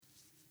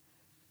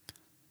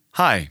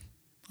Hi,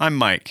 I'm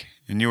Mike,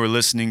 and you are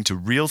listening to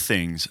Real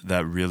Things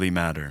That Really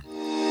Matter.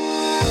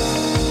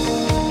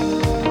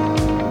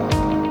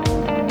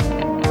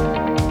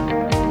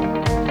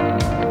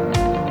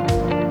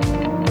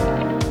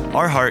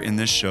 Our heart in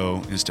this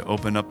show is to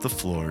open up the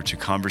floor to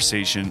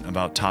conversation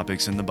about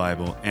topics in the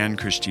Bible and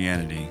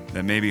Christianity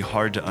that may be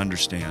hard to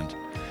understand,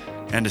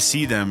 and to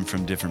see them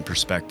from different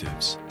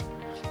perspectives.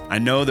 I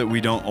know that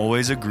we don't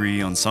always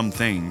agree on some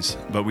things,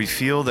 but we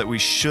feel that we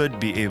should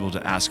be able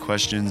to ask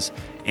questions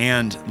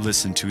and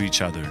listen to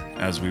each other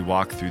as we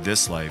walk through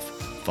this life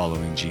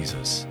following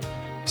Jesus.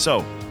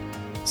 So,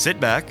 sit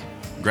back,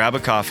 grab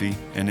a coffee,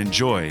 and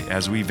enjoy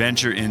as we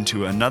venture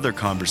into another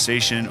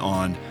conversation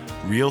on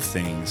real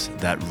things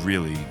that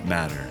really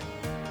matter.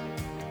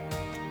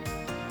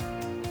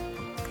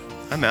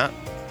 Hi, Matt.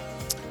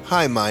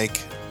 Hi,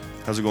 Mike.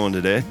 How's it going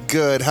today?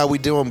 Good. How we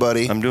doing,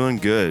 buddy? I'm doing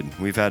good.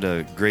 We've had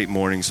a great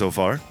morning so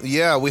far.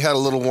 Yeah, we had a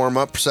little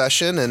warm-up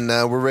session, and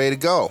we're ready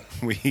to go.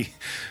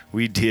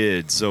 We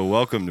did. So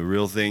welcome to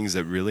Real Things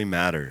That Really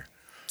Matter.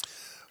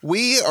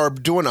 We are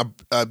doing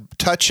a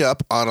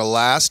touch-up on a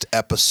last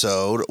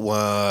episode,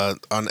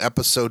 on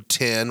episode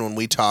 10, when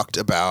we talked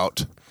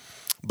about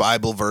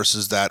Bible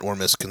verses that were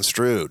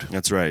misconstrued.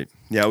 That's right.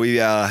 Yeah, we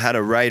had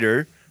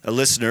a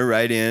listener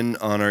write in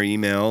on our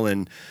email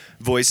and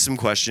voice some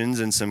questions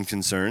and some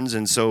concerns,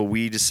 and so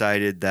we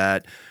decided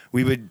that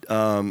we would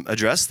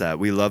address that.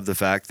 We love the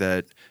fact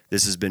that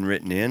this has been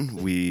written in.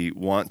 We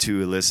want to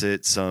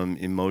elicit some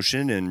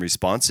emotion and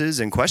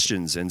responses and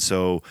questions, and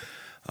so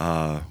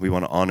we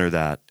want to honor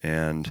that.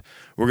 And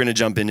we're going to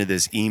jump into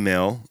this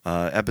email.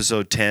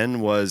 Episode 10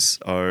 was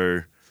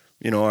our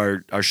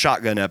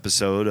shotgun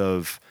episode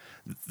of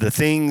the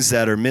things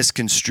that are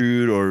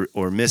misconstrued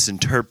or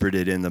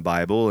misinterpreted in the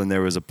Bible, and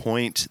there was a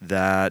point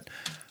that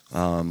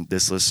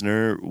this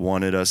listener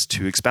wanted us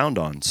to expound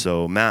on.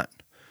 So, Matt,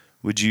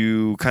 would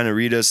you kind of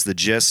read us the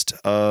gist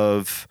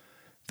of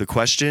the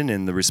question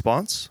and the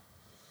response?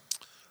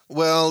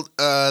 Well,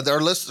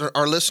 our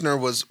listener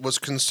was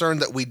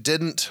concerned that we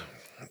didn't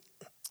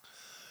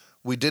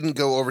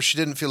go over. She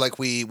didn't feel like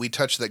we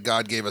touched that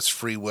God gave us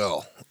free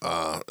will.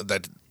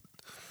 That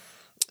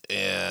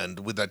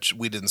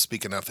we didn't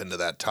speak enough into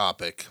that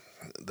topic.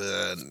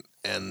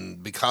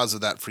 And because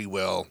of that free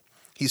will,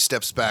 He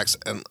steps back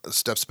and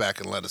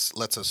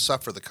lets us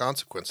suffer the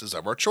consequences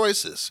of our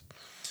choices.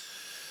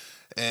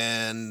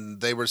 And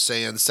they were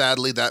saying,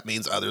 sadly, that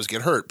means others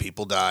get hurt,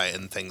 people die,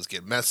 and things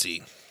get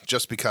messy.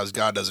 Just because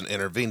God doesn't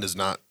intervene does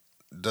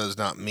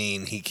not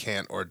mean He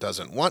can't or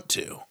doesn't want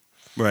to.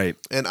 Right.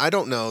 And I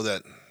don't know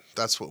that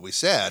that's what we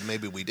said.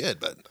 Maybe we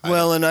did, but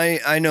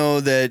I know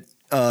that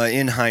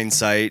in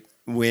hindsight,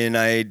 when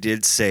I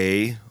did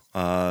say,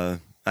 I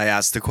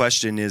asked the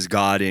question, is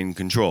God in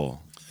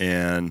control?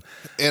 And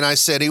I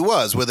said He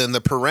was within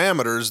the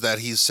parameters that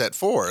He's set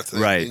forth.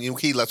 Right. And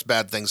He lets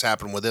bad things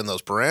happen within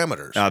those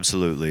parameters.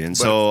 Absolutely. And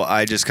so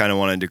I just kind of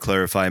wanted to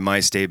clarify my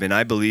statement.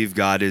 I believe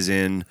God is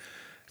in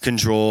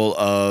control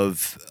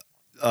of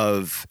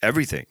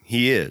everything.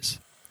 He is.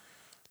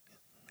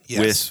 Yes.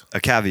 With a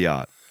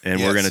caveat.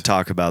 And Yes. We're going to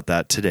talk about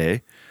that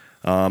today.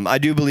 I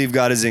do believe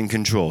God is in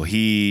control.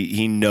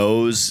 He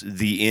knows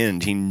the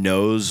end. He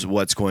knows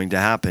what's going to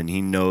happen.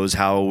 He knows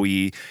how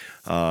we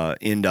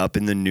end up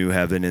in the new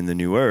heaven and the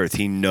new earth.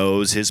 He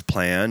knows His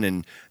plan,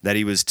 and that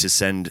He was to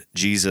send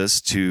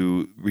Jesus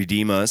to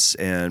redeem us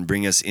and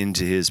bring us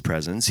into His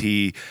presence.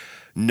 He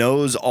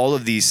knows all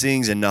of these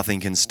things, and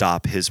nothing can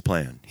stop His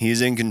plan. He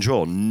is in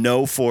control.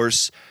 No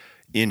force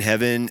in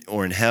heaven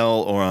or in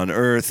hell or on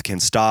earth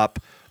can stop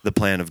the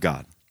plan of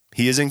God.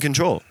 He is in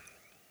control.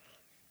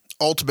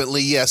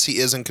 Ultimately, yes, He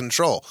is in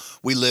control.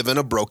 We live in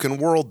a broken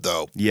world,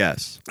 though.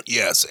 Yes.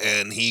 Yes,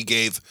 and He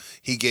gave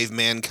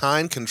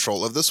mankind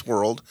control of this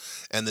world,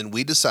 and then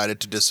we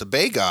decided to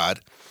disobey God,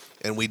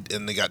 and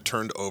they got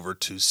turned over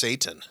to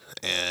Satan.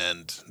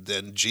 And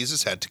then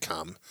Jesus had to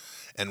come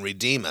and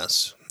redeem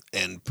us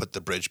and put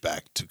the bridge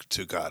back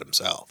to God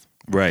Himself.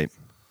 Right.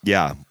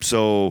 Yeah.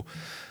 So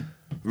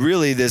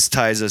really this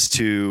ties us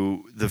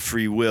to the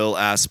free will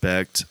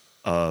aspect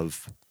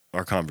of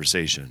our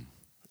conversation.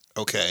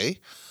 Okay.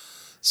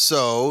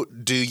 So,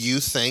 do you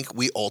think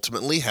we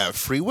ultimately have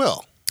free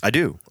will? I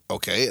do.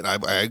 Okay, and I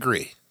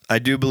agree. I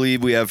do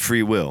believe we have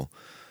free will.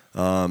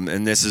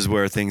 And this is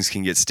where things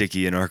can get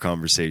sticky in our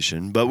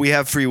conversation. But we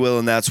have free will,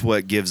 and that's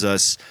what gives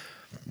us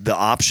the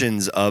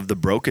options of the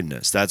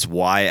brokenness. That's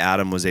why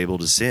Adam was able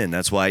to sin.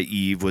 That's why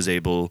Eve was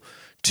able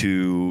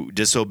to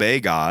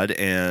disobey God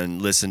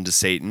and listen to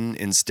Satan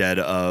instead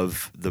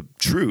of the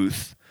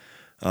truth.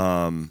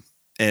 And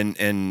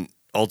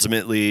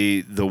ultimately,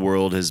 the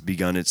world has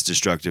begun its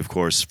destructive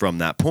course from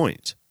that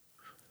point.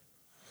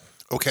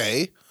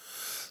 Okay.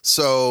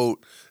 So,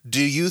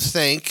 do you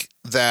think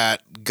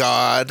that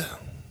God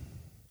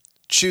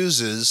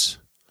chooses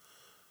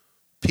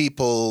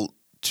people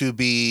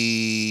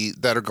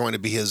that are going to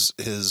be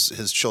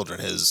his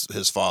children,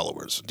 his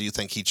followers? Do you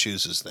think He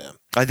chooses them?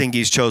 I think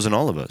He's chosen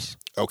all of us.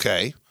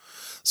 Okay.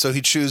 So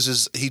He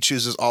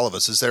chooses all of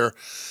us.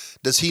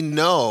 Does He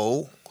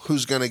know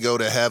who's going to go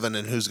to heaven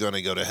and who's going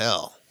to go to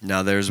hell.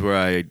 Now there's where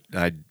I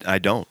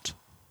don't.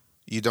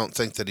 You don't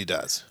think that he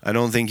does? I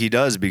don't think he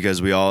does,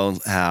 because we all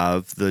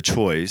have the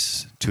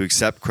choice to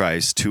accept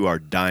Christ to our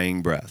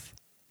dying breath.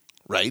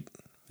 Right.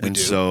 We And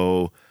do.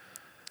 so,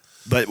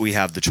 but we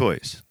have the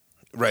choice.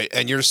 Right.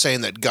 And you're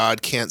saying that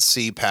God can't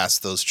see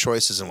past those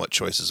choices and what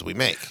choices we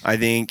make. I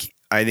think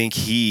that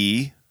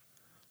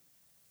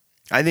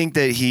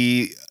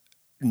he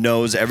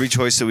knows every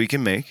choice that we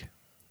can make.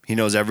 He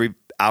knows every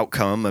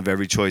outcome of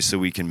every choice that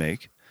we can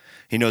make.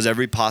 He knows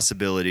every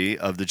possibility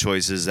of the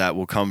choices that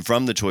will come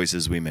from the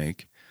choices we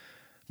make.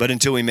 But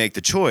until we make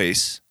the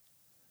choice,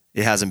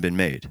 it hasn't been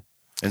made.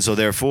 And so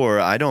therefore,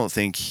 I don't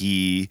think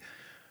he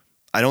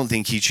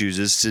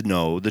chooses to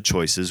know the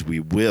choices we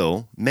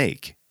will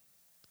make.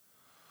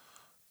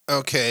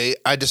 Okay,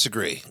 I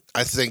disagree.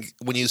 I think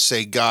when you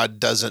say God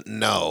doesn't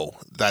know,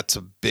 that's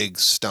a big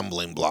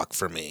stumbling block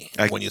for me.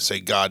 When you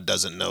say God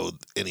doesn't know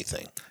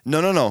anything.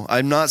 No.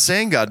 I'm not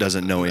saying God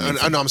doesn't know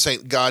anything. No, I'm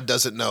saying God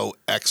doesn't know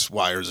X,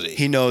 Y, or Z.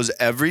 He knows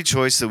every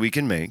choice that we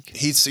can make.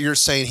 You're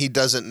saying he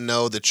doesn't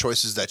know the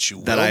choices that you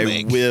will make. That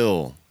I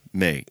will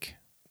make.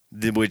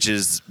 Which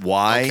is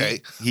why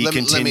he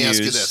continues let me ask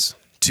you this.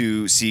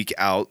 To seek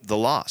out the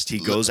lost. He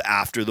goes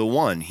after the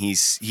one.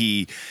 He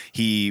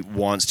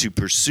wants to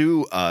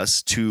pursue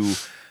us,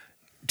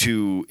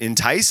 to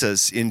entice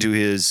us into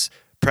his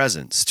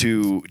presence,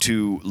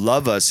 to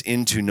love us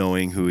into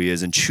knowing who he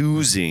is and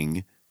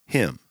choosing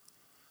him.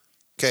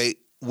 Okay,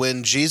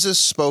 when Jesus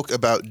spoke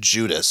about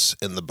Judas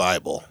in the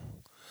Bible,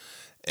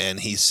 and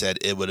he said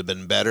it would have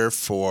been better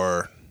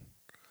for,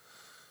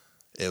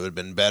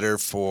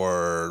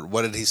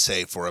 what did he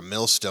say? For a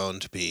millstone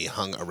to be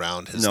hung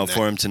around his neck? No,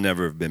 for him to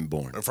never have been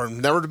born. For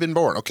him never to have been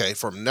born. Okay,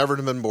 for him never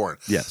to have been born.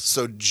 Yes.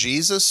 So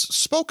Jesus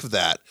spoke of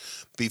that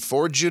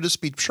before Judas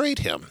betrayed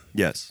him.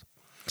 Yes.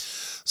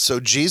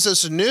 So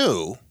Jesus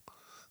knew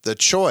the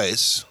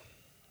choice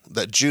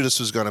that Judas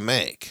was going to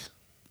make.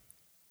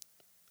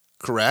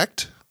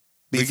 Correct?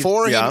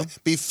 Before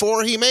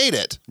he made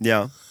it.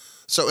 Yeah.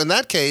 So in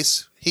that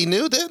case, he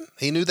knew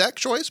that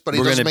choice, but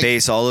we're going to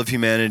base all of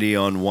humanity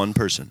on one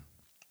person.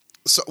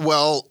 So,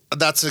 well,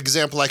 that's an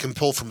example I can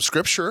pull from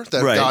Scripture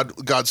that Right.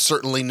 God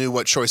certainly knew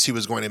what choice he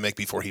was going to make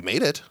before he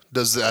made it.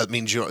 Does that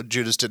mean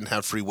Judas didn't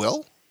have free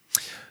will?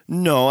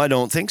 No, I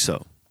don't think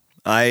so.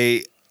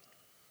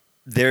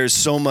 There's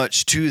so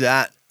much to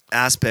that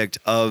aspect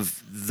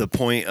of the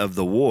point of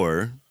the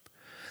war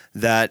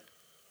that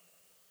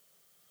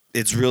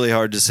it's really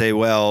hard to say,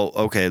 well,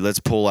 okay, let's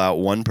pull out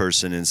one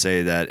person and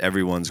say that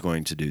everyone's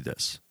going to do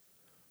this.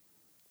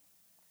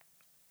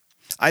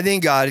 I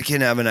think God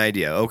can have an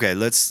idea. Okay,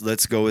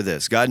 let's go with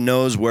this. God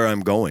knows where I'm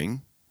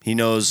going. He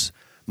knows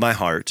my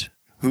heart.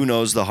 Who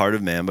knows the heart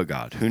of man but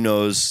God? Who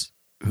knows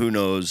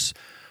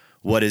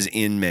what is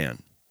in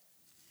man?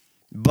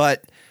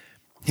 But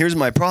here's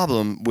my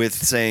problem with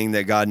saying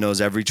that God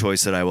knows every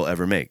choice that I will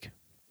ever make.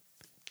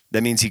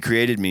 That means he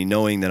created me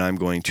knowing that I'm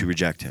going to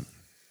reject him.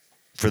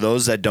 For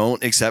those that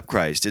don't accept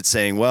Christ, it's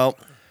saying, well,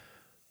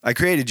 I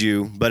created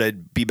you, but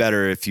it'd be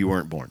better if you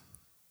weren't born.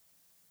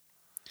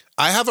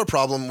 I have a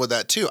problem with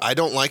that too. I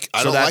don't like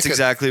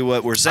exactly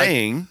what we're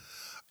saying.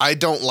 I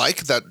don't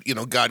like that,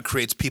 God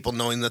creates people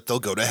knowing that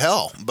they'll go to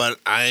hell, but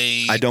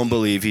I don't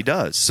believe he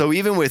does. So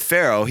even with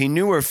Pharaoh, he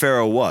knew where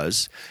Pharaoh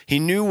was. He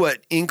knew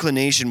what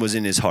inclination was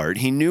in his heart.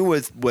 He knew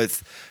with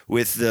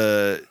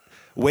the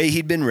way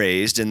he'd been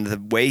raised and the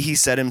way he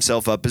set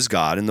himself up as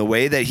God and the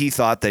way that he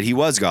thought that he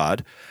was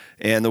God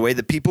and the way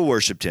that people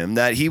worshiped him,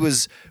 that he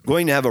was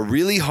going to have a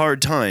really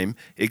hard time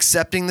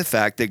accepting the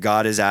fact that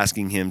God is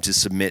asking him to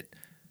submit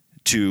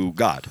to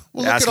God.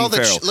 Well,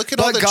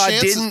 but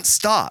God didn't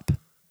stop.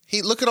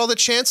 Look at all the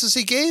chances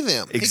he gave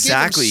him.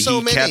 Exactly.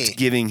 He kept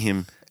giving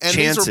him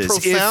chances. And these were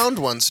profound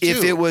ones, too.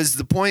 If it was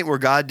the point where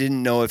God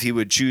didn't know if he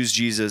would choose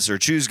Jesus or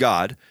choose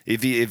God,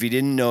 if he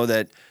didn't know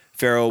that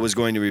Pharaoh was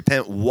going to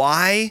repent,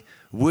 why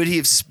would he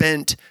have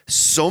spent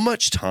so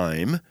much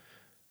time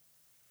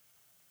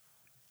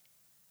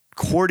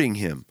courting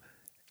him,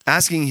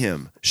 asking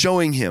him,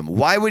 showing him?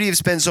 Why would he have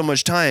spent so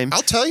much time?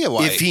 I'll tell you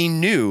why. If he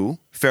knew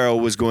Pharaoh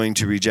was going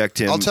to reject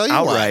him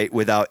outright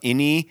without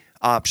any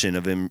option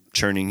of him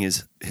turning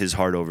his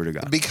heart over to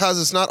God. Because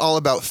it's not all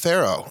about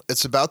Pharaoh.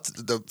 It's about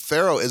the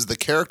Pharaoh is the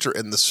character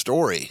in the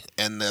story,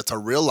 and it's a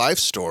real life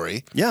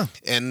story. Yeah,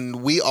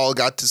 and we all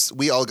got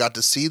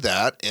to see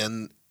that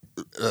and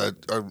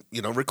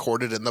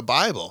recorded in the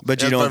Bible.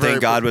 But you don't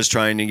think God was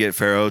trying to get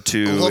Pharaoh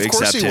to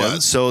accept him?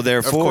 Was. So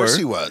therefore, of course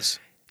he was.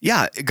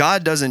 Yeah,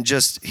 God doesn't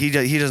just he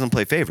doesn't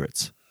play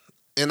favorites.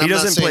 And he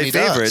doesn't play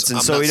favorites,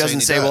 and so he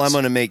doesn't say, "Well, I'm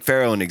going to make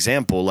Pharaoh an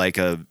example, like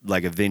a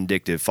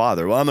vindictive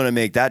father. Well, I'm going to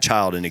make that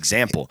child an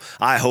example.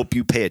 I hope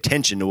you pay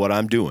attention to what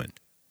I'm doing."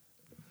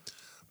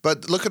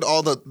 But look at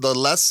all the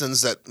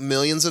lessons that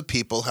millions of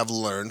people have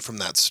learned from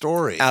that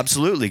story.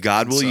 Absolutely.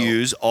 God will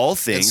use all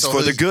things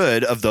for the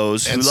good of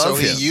those who love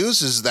him. And so he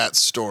uses that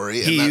story.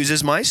 He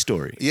uses my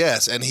story.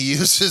 Yes, and he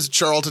uses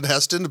Charlton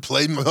Heston to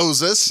play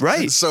Moses.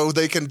 Right. So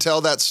they can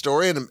tell that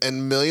story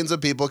and millions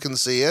of people can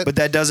see it. But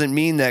that doesn't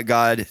mean that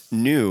God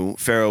knew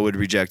Pharaoh would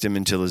reject him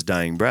until his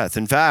dying breath.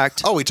 In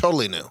fact... Oh, he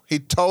totally knew. He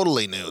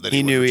totally knew that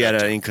he knew he had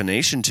an him.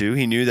 inclination to.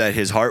 He knew that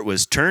his heart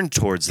was turned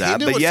towards that.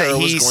 He knew but what yet Pharaoh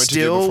he was going to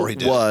do still before he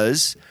did it.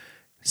 was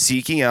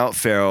seeking out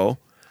Pharaoh,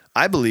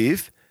 I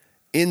believe,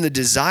 in the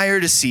desire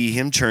to see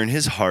him turn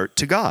his heart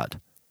to God.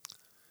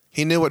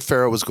 He knew what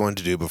Pharaoh was going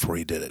to do before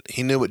he did it.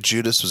 He knew what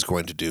Judas was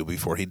going to do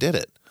before he did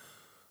it.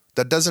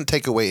 That doesn't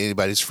take away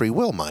anybody's free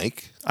will,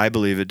 Mike. I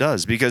believe it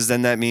does, because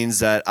then that means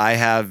that I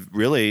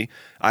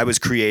was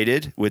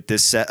created with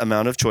this set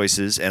amount of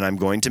choices, and I'm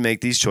going to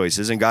make these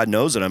choices, and God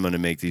knows that I'm going to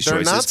make these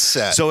choices. They're not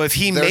set. So if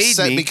he They're made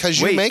set me...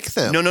 because you make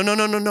them.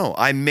 No.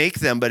 I make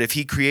them, but if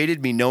he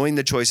created me knowing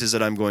the choices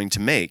that I'm going to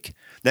make,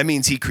 that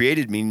means he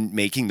created me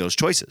making those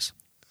choices.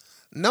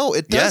 No,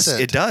 it doesn't.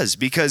 Yes, it does,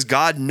 because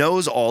God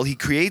knows all. He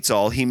creates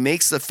all. He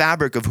makes the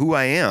fabric of who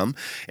I am,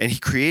 and he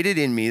created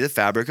in me the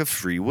fabric of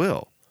free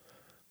will,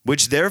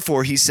 which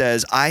therefore he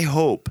says, I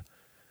hope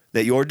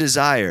that your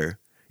desire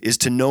is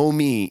to know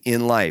me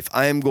in life.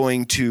 I am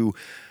going to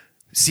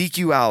seek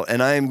you out,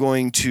 and I am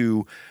going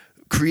to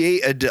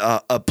create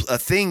a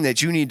thing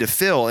that you need to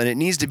fill, and it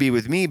needs to be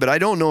with me, but I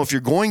don't know if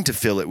you're going to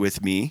fill it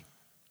with me.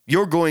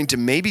 You're going to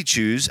maybe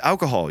choose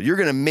alcohol. You're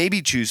going to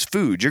maybe choose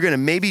food. You're going to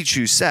maybe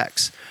choose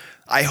sex.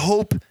 I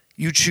hope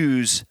you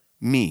choose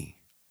me.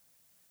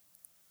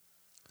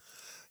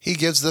 He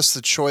gives us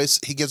the choice.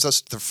 He gives us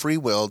the free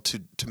will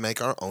to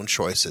make our own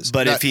choices.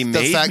 But if he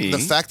made me... The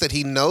fact that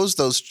he knows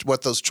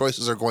what those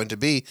choices are going to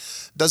be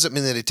doesn't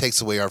mean that he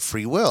takes away our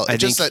free will.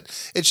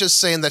 It's just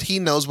saying that he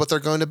knows what they're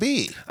going to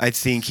be. I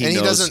think he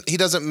knows. knows... He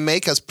doesn't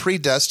make us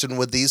predestined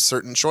with these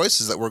certain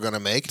choices that we're going to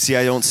make. See,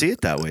 I don't see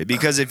it that way.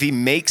 Because if he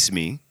makes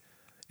me,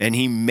 and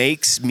he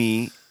makes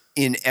me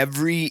in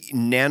every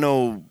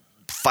nano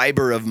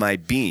fiber of my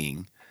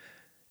being...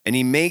 and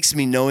he makes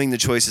me knowing the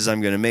choices I'm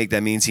going to make,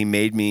 that means he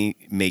made me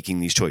making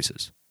these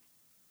choices.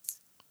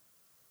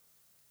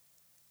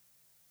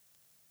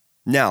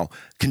 Now,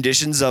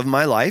 conditions of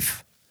my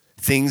life,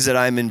 things that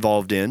I'm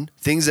involved in,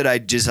 things that I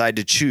decide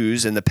to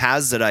choose, and the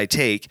paths that I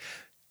take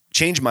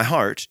change my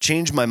heart,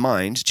 change my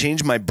mind,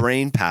 change my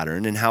brain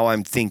pattern and how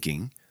I'm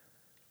thinking.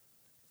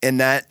 And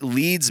that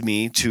leads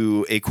me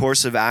to a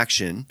course of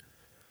action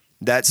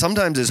that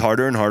sometimes is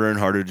harder and harder and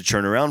harder to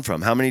turn around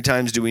from. How many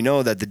times do we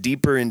know that the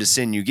deeper into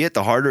sin you get,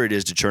 the harder it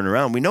is to turn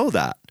around? We know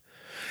that.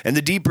 And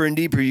the deeper and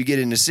deeper you get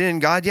into sin,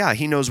 God, yeah,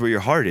 he knows where your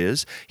heart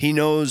is. He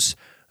knows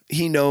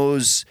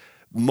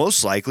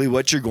most likely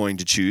what you're going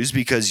to choose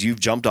because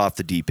you've jumped off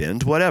the deep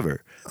end,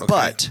 whatever. Okay.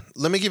 But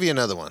let me give you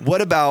another one.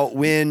 What about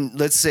when,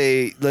 let's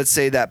say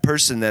that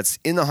person that's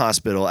in the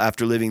hospital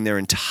after living their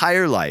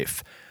entire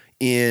life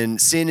in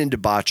sin and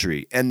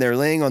debauchery, and they're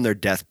laying on their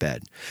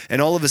deathbed,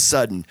 and all of a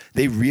sudden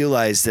they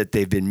realize that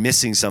they've been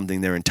missing something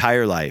their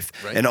entire life,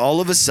 right. And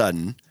all of a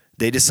sudden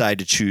they decide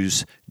to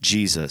choose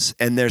Jesus,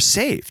 and they're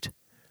saved.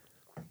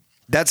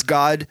 That's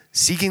God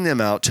seeking them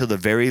out till the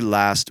very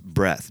last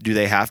breath. Do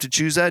they have to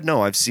choose that?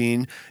 No, I've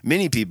seen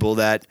many people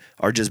that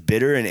are just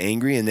bitter and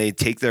angry, and they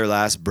take their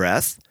last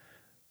breath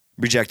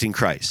rejecting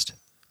Christ.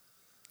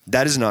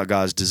 That is not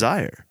God's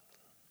desire.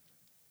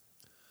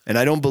 And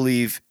I don't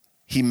believe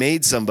he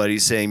made somebody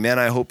saying, man,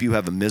 I hope you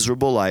have a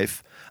miserable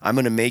life. I'm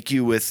going to make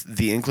you with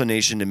the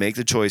inclination to make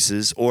the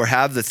choices or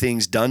have the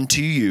things done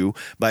to you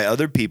by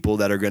other people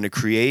that are going to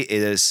create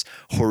this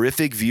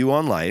horrific view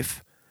on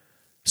life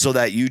so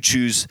that you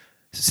choose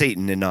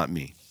Satan and not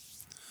me.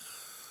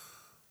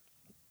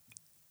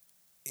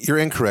 You're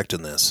incorrect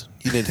in this.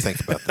 You need to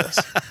think about this.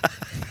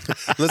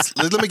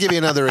 Let me give you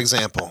another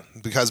example,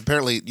 because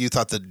apparently you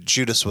thought that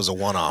Judas was a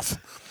one-off.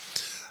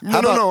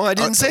 No, I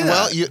didn't say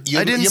that. Well,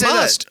 I didn't say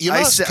that. You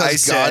must. I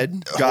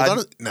said God. Hold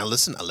on. Now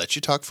listen, I'll let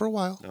you talk for a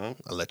while. No.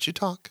 I'll let you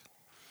talk.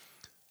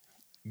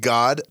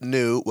 God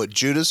knew what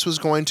Judas was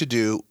going to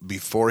do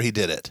before he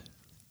did it.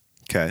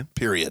 Okay.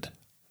 Period.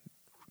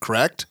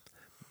 Correct?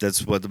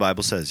 That's what the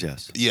Bible says,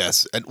 yes.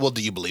 Yes. And well,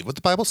 do you believe what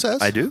the Bible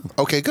says? I do.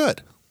 Okay,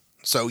 good.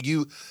 So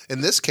you,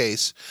 in this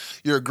case,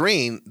 you're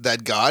agreeing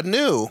that God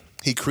knew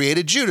he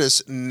created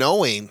Judas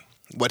knowing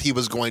what he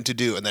was going to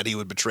do and that he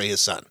would betray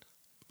his son.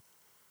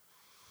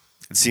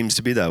 It seems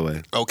to be that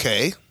way.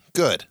 Okay,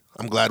 good.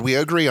 I'm glad we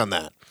agree on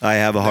that. I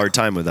have a hard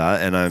time with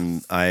that,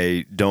 and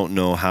I don't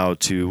know how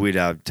to. We'd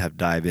have to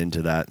dive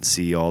into that and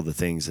see all the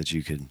things that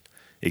you could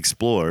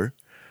explore,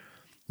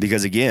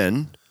 because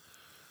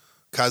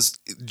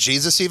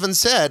Jesus even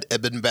said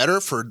it'd been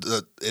better for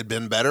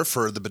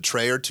the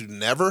betrayer to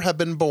never have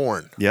been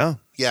born. Yeah,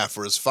 yeah,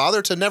 for his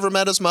father to never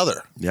met his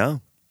mother. Yeah,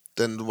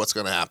 then what's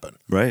going to happen?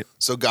 Right.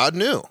 So God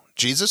knew,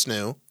 Jesus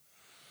knew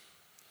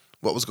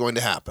what was going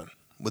to happen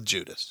with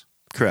Judas.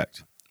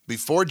 Correct.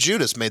 Before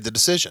Judas made the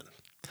decision.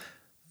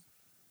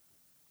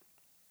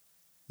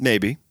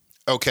 Maybe.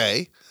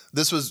 Okay.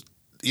 This was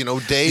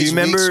days,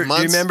 weeks,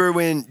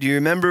 months. Do you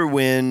remember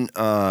when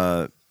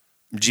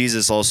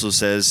Jesus also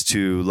says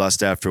to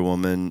lust after a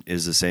woman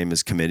is the same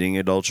as committing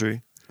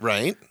adultery?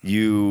 Right.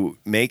 You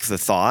make the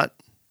thought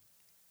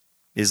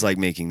is like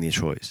making the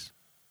choice.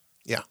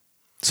 Yeah.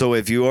 So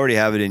if you already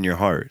have it in your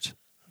heart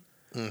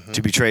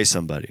to betray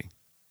somebody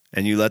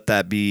and you let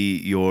that be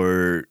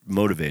your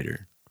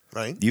motivator,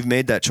 Right. you've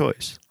made that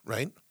choice.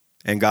 Right.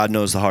 And God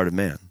knows the heart of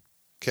man.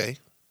 Okay.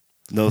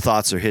 No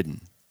thoughts are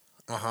hidden.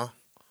 Uh-huh.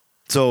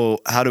 So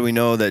how do we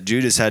know that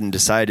Judas hadn't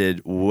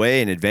decided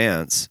way in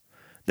advance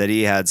that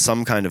he had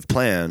some kind of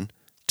plan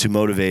to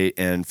motivate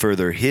and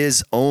further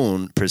his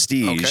own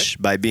prestige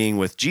by being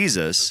with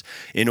Jesus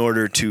in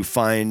order to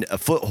find a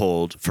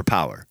foothold for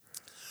power?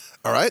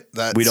 All right.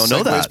 That We don't know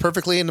segues that.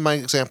 perfectly into my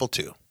example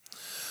too,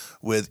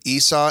 with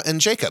Esau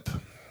and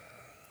Jacob.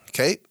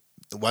 Okay.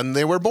 When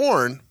they were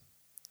born,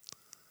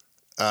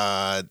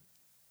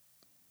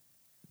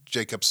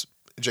 Jacob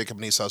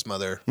and Esau's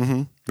mother.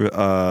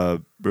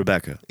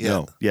 Rebecca. Yeah.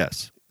 No.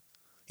 Yes.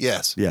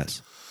 Yes.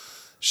 Yes.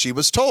 She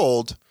was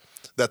told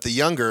that the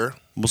younger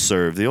Will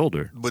serve the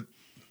older. would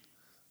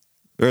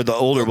Or the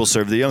older will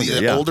serve the younger.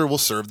 the yeah. older will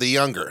serve the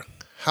younger.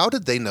 How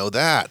did they know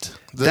that?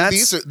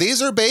 That's-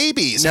 These are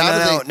babies. No, How no,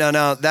 did they? no,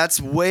 no.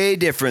 That's way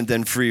different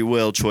than free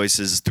will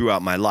choices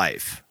throughout my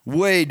life.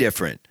 Way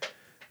different.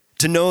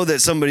 To know that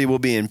somebody will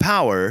be in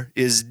power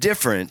is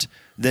different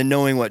than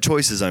knowing what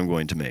choices I'm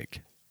going to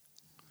make.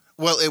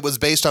 Well, it was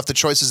based off the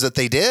choices that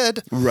they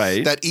did.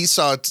 Right. That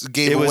Esau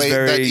gave It was away.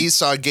 very- That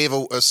Esau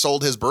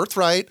sold his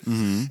birthright,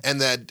 Mm-hmm.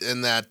 and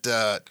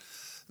that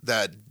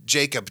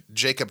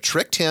Jacob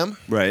tricked him,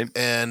 Right.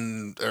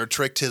 or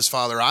tricked his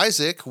father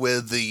Isaac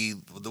with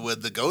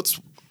the goat's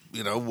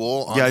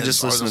wool. On Yeah, I his,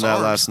 just on listened his to that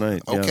arms. last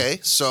night. Yeah. Okay,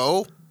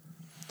 so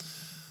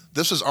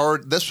this was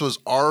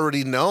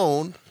already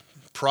known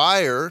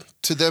prior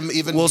to them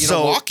even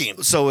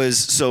walking. So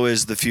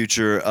is the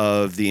future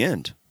of the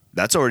end.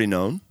 That's already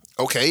known.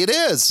 Okay, it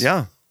is.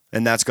 Yeah.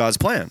 And that's God's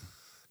plan.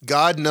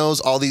 God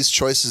knows all these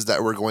choices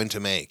that we're going to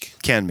make.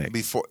 Can make.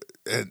 Before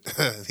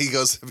he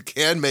goes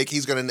can make,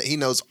 he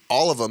knows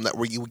all of them that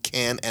you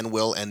can and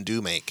will and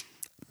do make.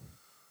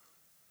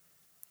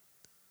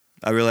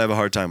 I really have a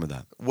hard time with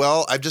that.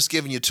 Well, I've just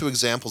given you two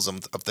examples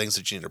of things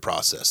that you need to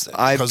process. Then,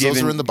 I've because those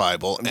given- are in the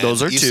Bible. And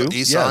those are two,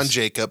 Esau yes. and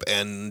Jacob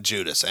and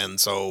Judas. And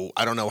so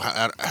I don't know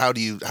how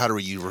do you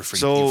refute.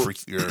 So-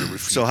 refute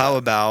So that?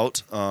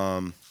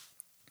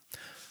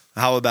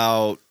 how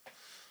about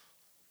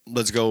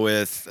let's go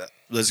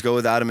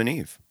with Adam and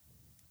Eve.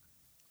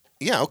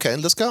 Yeah. Okay.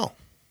 Let's go.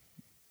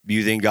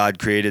 You think God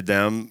created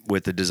them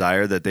with the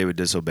desire that they would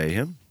disobey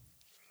him?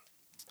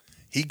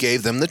 He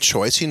gave them the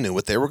choice. He knew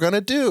what they were going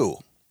to do.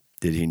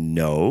 Did he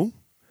know?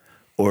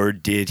 Or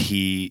did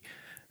he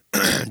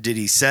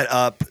set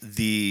up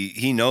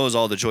he knows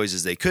all the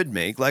choices they could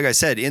make. Like I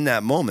said, in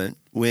that moment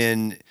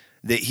when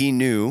he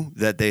knew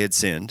that they had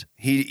sinned,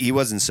 he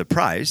wasn't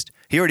surprised.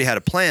 He already had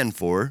a plan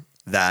for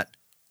that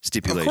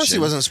stipulation. Of course he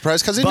wasn't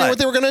surprised because he knew what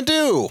they were going to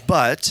do.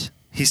 But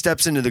he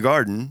steps into the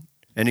garden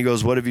and he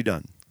goes, "What have you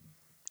done?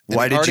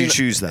 Why did you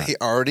choose that? He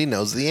already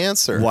knows the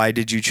answer. Why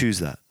did you choose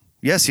that?"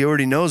 Yes, he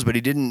already knows, but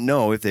he didn't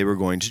know if they were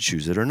going to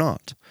choose it or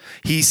not.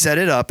 He set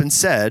it up and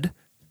said,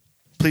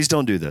 "Please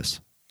don't do this.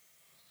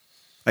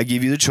 I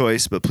give you the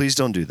choice, but please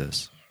don't do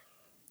this."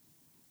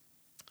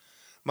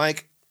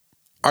 Mike,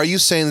 are you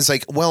saying it's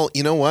like, well,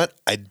 you know what?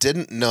 I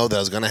didn't know that I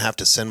was going to have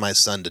to send my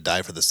son to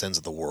die for the sins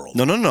of the world.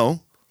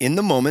 No. In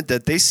the moment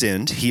that they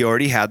sinned, he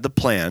already had the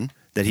plan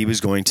that he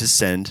was going to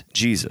send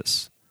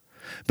Jesus.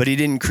 But he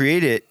didn't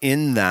create it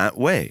in that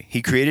way.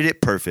 He created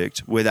it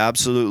perfect with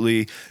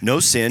absolutely no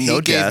sin, no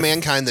He gave death.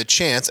 mankind the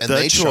chance, and the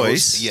they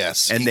choice, chose.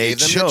 Yes, and he they gave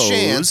them chose- the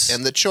chance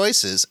and the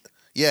choices.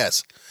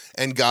 Yes,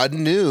 and God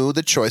knew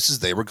the choices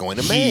they were going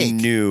to make. He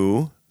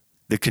knew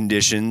the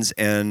conditions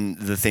and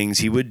the things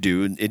he would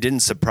do. It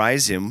didn't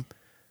surprise him.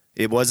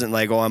 It wasn't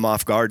like, "Oh, I'm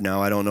off guard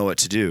now. I don't know what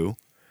to do."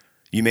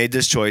 You made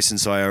this choice, and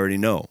so I already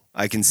know.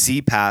 I can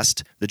see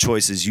past the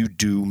choices you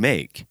do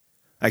make.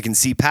 I can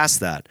see past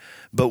that.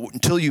 But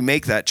until you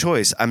make that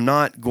choice, I'm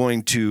not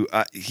going to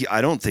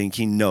I don't think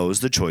he knows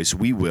the choice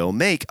we will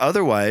make.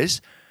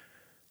 Otherwise,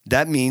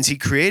 that means he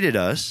created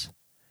us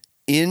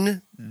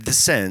in the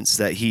sense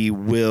that he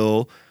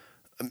will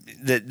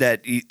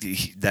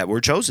that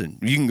we're chosen.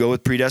 You can go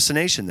with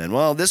predestination then.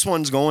 Well, this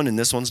one's going and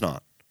this one's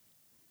not.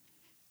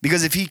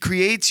 Because if he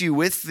creates you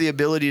with the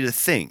ability to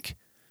think,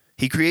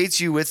 he creates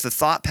you with the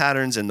thought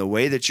patterns and the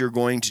way that you're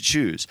going to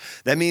choose.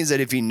 That means that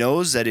if he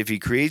knows that if he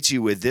creates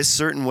you with this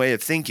certain way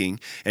of thinking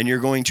and you're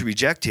going to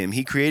reject him,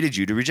 he created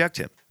you to reject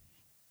him.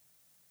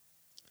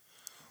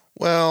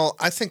 Well,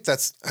 I think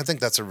that's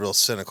a real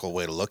cynical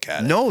way to look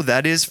at it. No,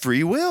 that is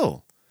free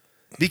will.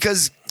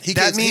 Because he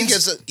that gives,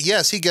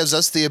 means he gives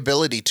us the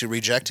ability to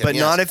reject him, but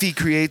yes. not if he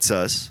creates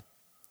us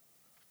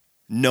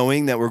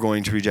knowing that we're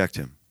going to reject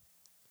him.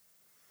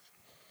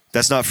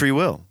 That's not free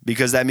will,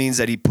 because that means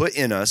that he put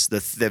in us the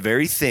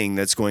very thing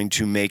that's going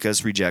to make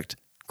us reject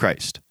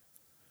Christ.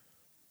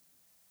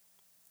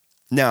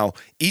 Now,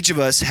 each of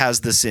us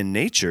has the sin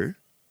nature,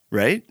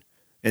 right?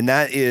 And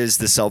that is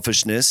the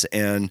selfishness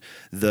and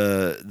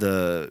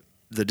the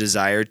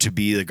desire to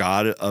be the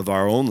God of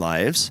our own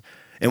lives.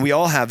 And we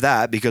all have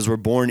that because we're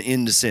born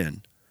into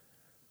sin.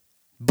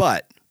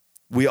 But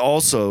we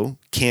also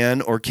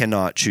can or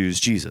cannot choose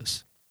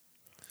Jesus.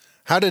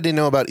 How did he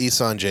know about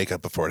Esau and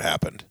Jacob before it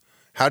happened?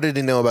 How did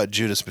he know about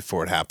Judas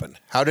before it happened?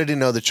 How did he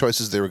know the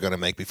choices they were going to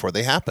make before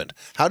they happened?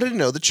 How did he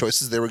know the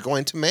choices they were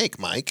going to make,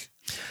 Mike?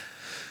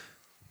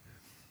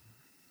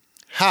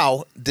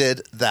 How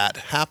did that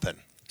happen?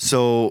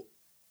 So,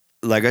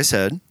 like I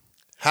said,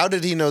 how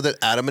did he know that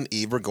Adam and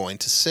Eve were going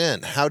to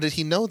sin? How did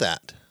he know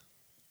that?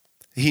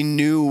 He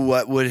knew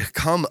what would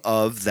come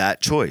of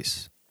that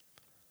choice.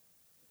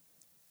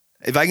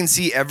 If I can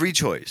see every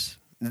choice,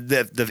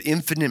 the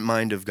infinite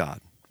mind of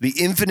God,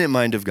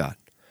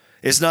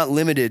 it's not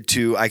limited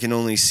to I can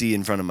only see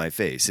in front of my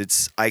face.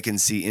 It's I can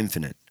see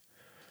infinite.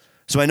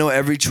 So I know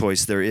every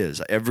choice there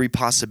is, every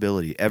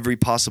possibility, every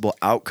possible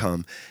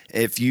outcome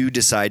if you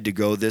decide to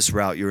go this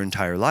route your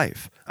entire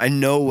life. I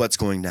know what's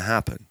going to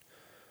happen.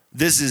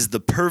 This is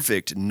the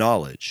perfect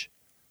knowledge.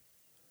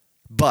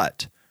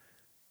 But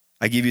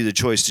I give you the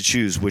choice to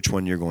choose which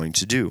one you're going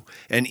to do.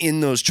 And in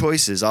those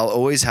choices, I'll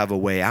always have a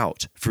way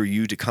out for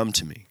you to come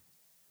to me.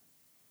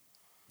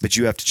 But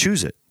you have to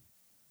choose it.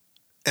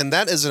 And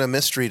that isn't a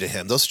mystery to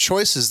him. Those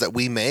choices that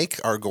we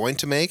are going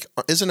to make,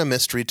 isn't a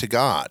mystery to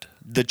God.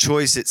 The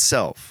choice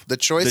itself. The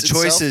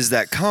choices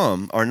that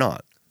come are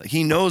not.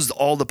 He knows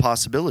all the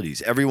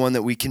possibilities, every one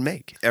that we can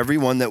make, every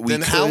one that we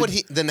Then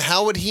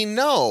how would he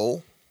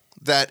know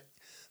that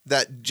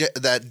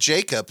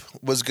Jacob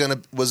was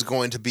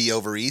going to be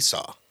over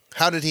Esau?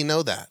 How did he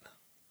know that?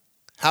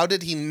 How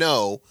did he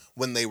know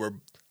before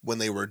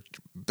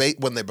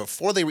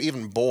they were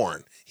even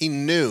born? He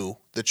knew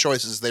the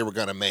choices they were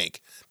going to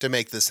make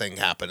this thing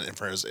happen and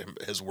for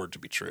his word to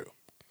be true.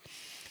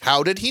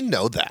 How did he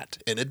know that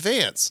in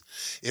advance?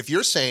 If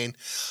you're saying,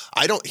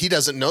 he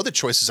doesn't know the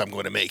choices I'm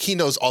going to make. He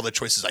knows all the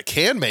choices I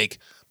can make,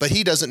 but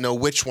he doesn't know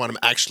which one I'm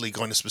actually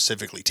going to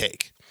specifically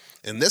take.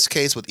 In this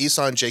case, with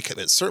Esau and Jacob,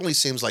 it certainly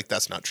seems like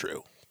that's not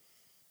true.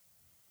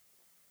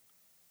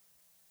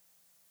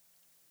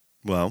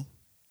 Well,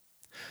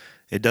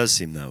 it does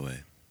seem that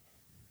way.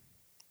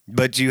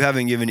 But you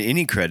haven't given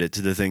any credit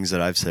to the things that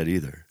I've said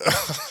either.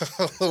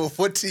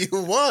 What do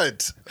you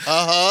want?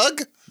 A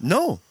hug?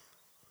 No.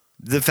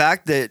 The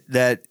fact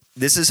that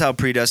this is how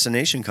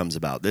predestination comes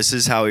about. This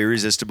is how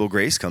irresistible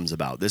grace comes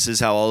about. This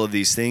is how all of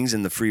these things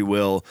in the free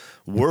will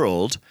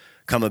world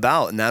come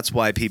about. And that's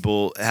why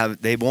people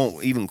they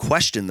won't even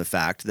question the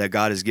fact that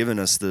God has given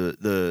us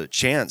the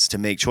chance to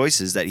make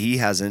choices that he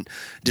hasn't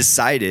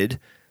decided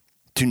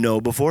to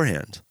know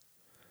beforehand.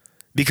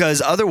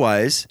 Because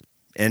otherwise,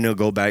 and it'll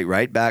go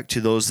right back to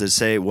those that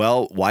say,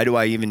 well, why do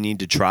I even need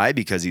to try?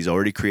 Because he's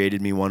already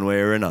created me one way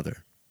or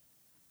another.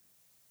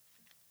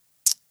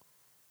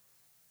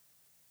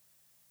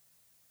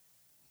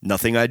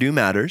 Nothing I do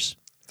matters.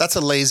 That's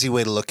a lazy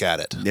way to look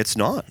at it. It's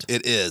not.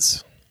 It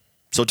is.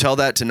 So tell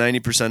that to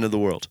 90% of the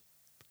world.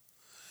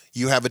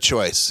 You have a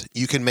choice.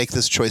 You can make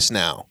this choice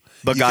now.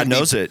 But God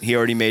knows it. He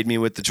already made me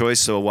with the choice,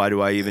 so why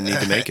do I even need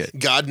to make it?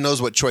 God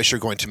knows what choice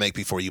you're going to make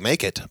before you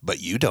make it, but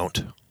you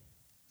don't.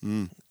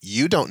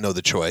 You don't know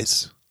the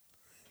choice.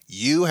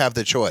 You have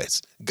the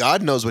choice.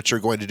 God knows what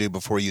you're going to do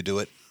before you do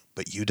it,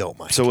 but you don't,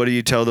 Mike. So what do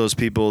you tell those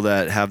people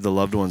that have the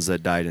loved ones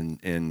that died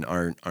and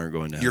aren't going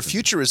to heaven? Your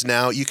future is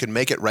now. You can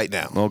make it right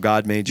now. Well,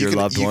 God made your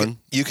loved one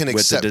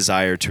with the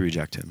desire to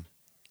reject him.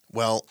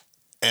 Well,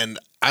 and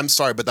I'm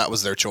sorry, but that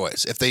was their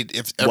choice.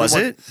 Was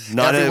it?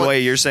 Not in the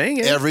way you're saying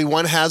it?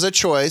 Everyone has a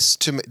choice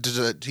to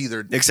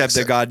either... Except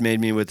that God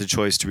made me with the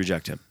choice to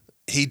reject him.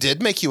 He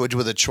did make you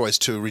with a choice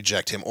to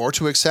reject him or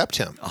to accept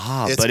him.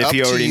 But if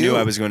he already knew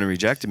I was going to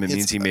reject him, it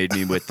means he made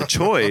me with the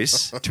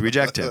choice to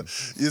reject him.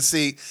 You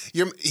see,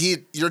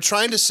 you're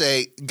trying to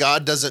say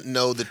God doesn't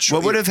know the choice.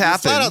 What would have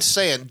happened? You're flat out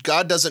saying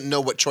God doesn't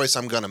know what choice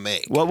I'm going to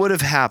make. What would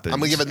have happened?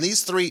 I'm given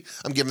these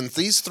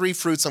three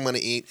fruits I'm going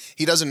to eat.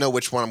 He doesn't know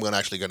which one I'm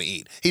actually going to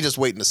eat. He's just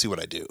waiting to see what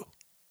I do.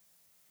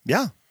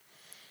 Yeah.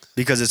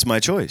 Because it's my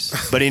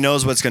choice. But he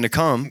knows what's going to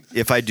come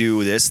if I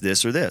do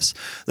this, or this.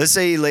 Let's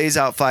say he lays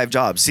out 5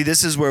 jobs. See,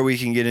 this is where we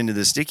can get into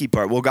the sticky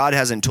part. Well, God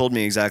hasn't told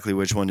me exactly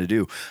which one to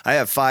do. I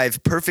have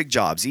 5 perfect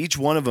jobs. Each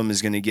one of them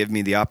is going to give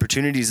me the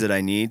opportunities that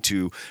I need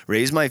to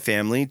raise my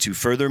family, to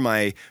further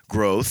my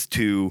growth,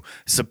 to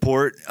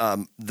support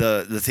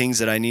the things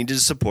that I need to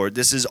support.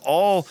 This is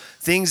all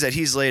things that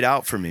he's laid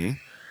out for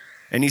me.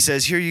 And he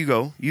says, here you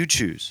go. You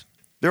choose.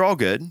 They're all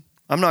good.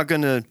 I'm not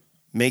going to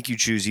make you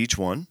choose each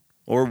one.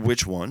 Or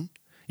which one.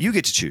 You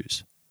get to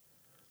choose.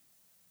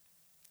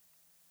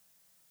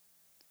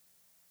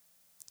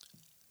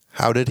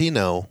 How did he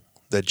know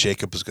that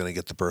Jacob was going to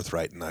get the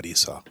birthright and not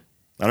Esau?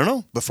 I don't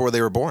know. Before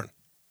they were born.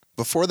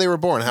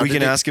 We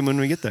can ask him when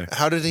we get there.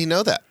 How did he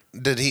know that?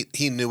 Did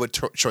he knew what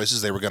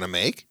choices they were going to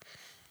make?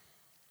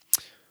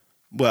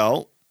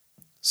 Well,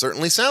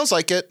 certainly sounds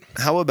like it.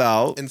 How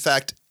about... In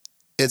fact,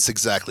 It's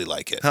exactly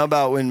like it. How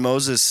about when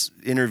Moses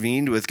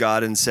intervened with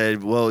God and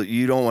said, well,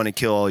 you don't want to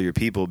kill all your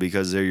people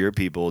because they're your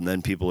people, and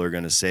then people are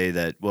going to say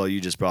that, well,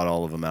 you just brought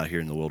all of them out here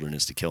in the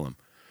wilderness to kill them.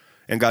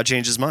 And God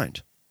changed his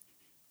mind.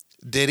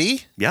 Did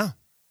he? Yeah.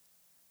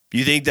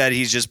 You think that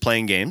he's just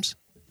playing games?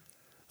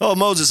 Oh,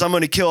 Moses, I'm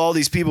going to kill all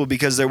these people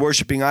because they're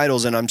worshiping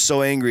idols, and I'm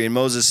so angry. And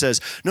Moses says,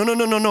 no,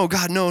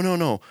 God,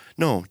 no,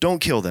 don't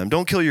kill them.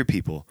 Don't kill your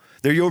people.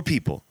 They're your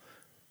people.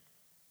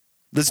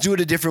 Let's do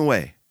it a different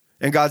way.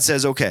 And God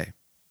says, okay,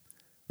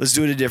 let's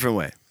do it a different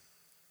way.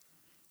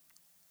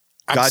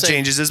 God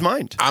changes his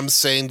mind. I'm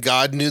saying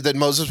God knew that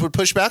Moses would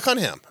push back on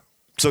him.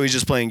 So he's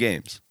just playing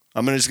games.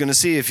 I'm just going to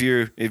see if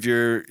you're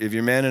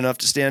man enough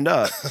to stand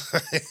up.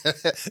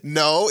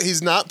 No,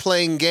 he's not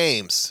playing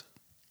games.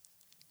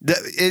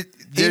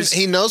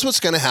 He knows what's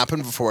going to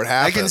happen before it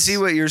happens. I can see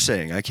what you're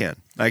saying. I can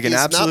absolutely see what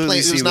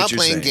you're saying. He's not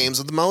playing games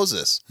with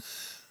Moses.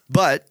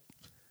 But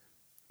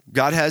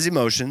God has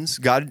emotions.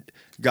 God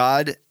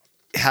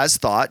has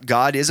thought.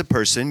 God is a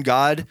person.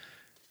 God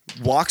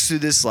walks through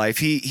this life.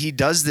 He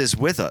does this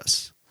with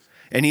us.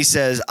 And he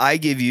says, I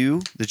give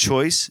you the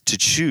choice to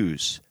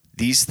choose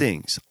these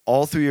things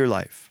all through your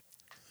life.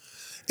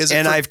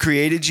 I've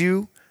created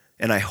you,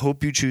 and I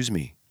hope you choose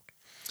me.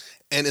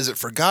 And is it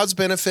for God's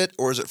benefit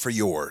or is it for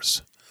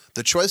yours?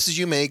 The choices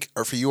you make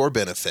are for your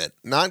benefit,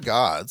 not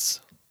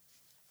God's.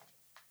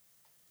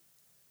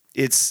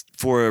 It's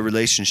for a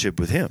relationship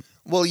with him.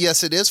 Well,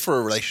 yes, it is for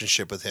a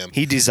relationship with him.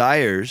 He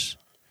desires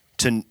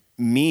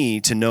me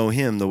to know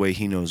him the way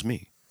he knows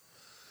me.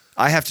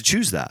 I have to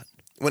choose that.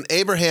 When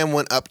Abraham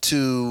went up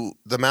to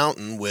the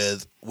mountain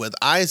with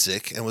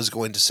Isaac and was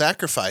going to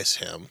sacrifice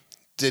him,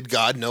 did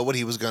God know what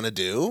he was going to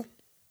do?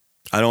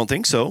 I don't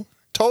think so.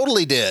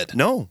 Totally did.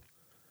 No.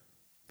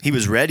 He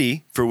was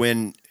ready for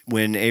when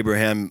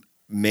Abraham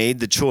made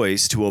the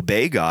choice to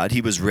obey God.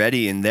 He was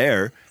ready in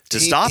there to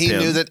stop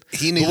him.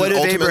 He knew that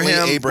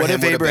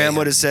ultimately Abraham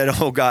would have said,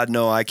 "Oh God,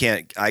 no, I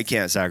can't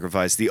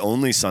sacrifice the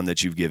only son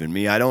that you've given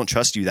me. I don't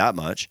trust you that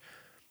much."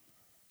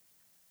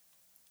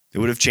 It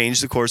would have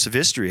changed the course of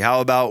history.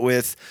 How about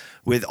with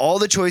all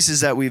the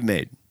choices that we've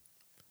made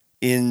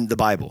in the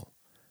Bible?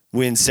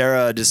 When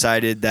Sarah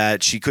decided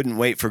that she couldn't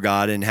wait for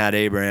God and had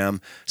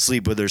Abraham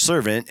sleep with her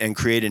servant and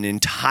create an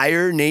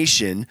entire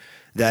nation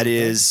that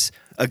is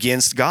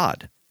against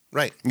God.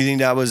 Right. You think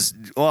that was,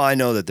 well, I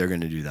know that they're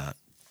going to do that.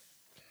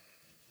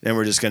 And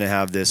we're just going to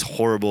have this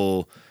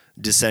horrible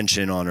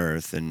dissension on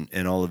earth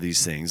and all of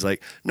these things.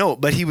 Like, no,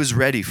 but he was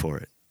ready for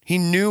it. He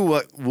knew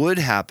what would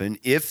happen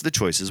if the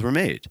choices were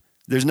made.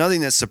 There's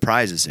nothing that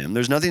surprises him.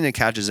 There's nothing that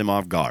catches him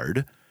off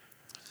guard.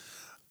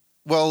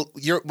 Well,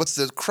 what's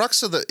the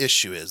crux of the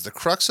issue is, the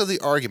crux of the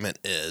argument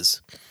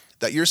is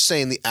that you're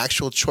saying the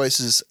actual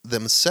choices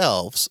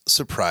themselves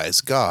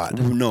surprise God.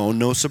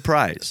 No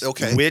surprise.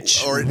 Okay.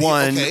 Which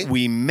one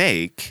we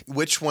make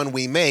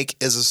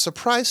is a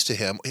surprise to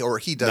him, or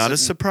he doesn't. Not a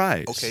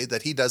surprise. Okay,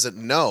 that he doesn't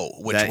know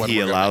which that one he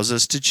allows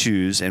us to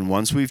choose, and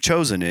once we've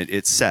chosen it,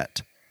 it's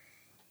set.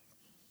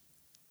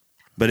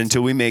 But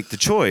until we make the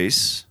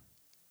choice,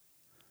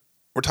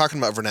 we're talking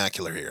about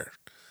vernacular here.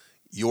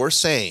 You're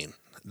saying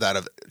that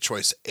of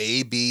choice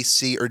A, B,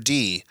 C, or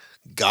D,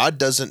 God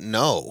doesn't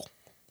know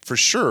for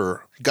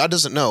sure. God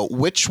doesn't know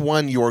which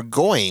one you're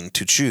going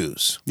to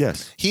choose.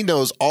 Yes. He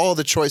knows all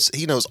the choice.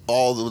 He knows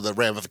all the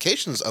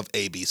ramifications of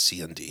A, B,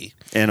 C, and D.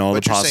 And all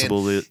the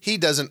possible. He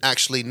doesn't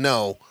actually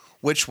know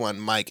which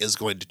one Mike is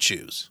going to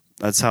choose.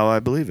 That's how I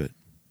believe it.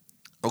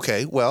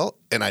 Okay, well,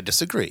 and I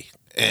disagree.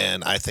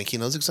 And I think he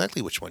knows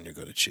exactly which one you're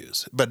going to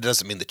choose. But it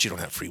doesn't mean that you don't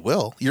have free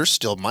will. You're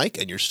still Mike,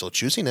 and you're still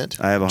choosing it.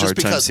 I have a hard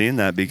time seeing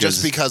that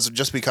because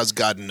just because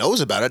God knows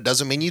about it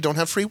doesn't mean you don't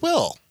have free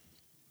will.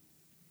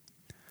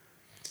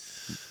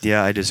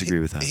 Yeah, I disagree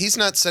with that. He's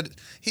not setting.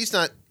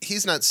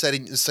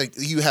 It's like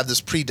you have this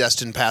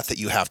predestined path that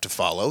you have to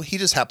follow. He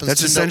just happens.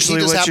 That's to essentially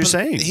know, what you're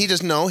saying. He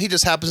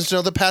just happens to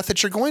know the path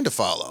that you're going to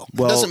follow.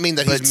 Well, it doesn't mean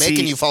that he's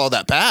making you follow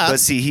that path.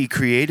 But see, he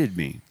created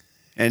me,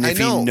 and if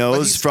he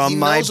knows from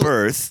my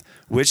birth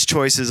which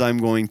choices I'm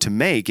going to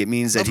make, it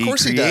means that he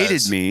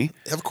created me.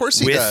 Of course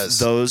he does. With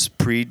those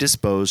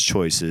predisposed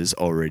choices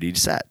already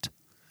set.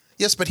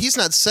 Yes, but he's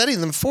not setting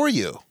them for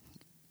you.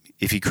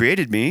 If he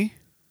created me,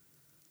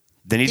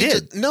 then he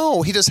did.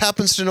 No, he just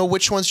happens to know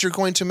which ones you're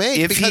going to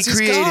make because he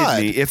created he's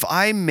God. me, if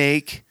I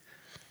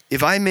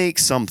make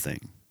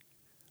something,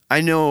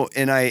 I know,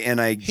 and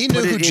I he put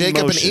knew it who in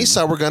Jacob motion. and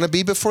Esau were going to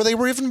be before they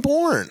were even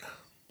born.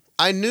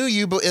 I knew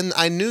you, and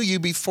I knew you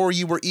before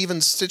you were even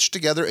stitched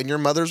together in your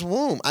mother's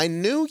womb. I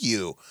knew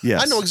you.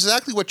 Yes. I know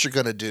exactly what you're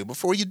going to do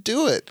before you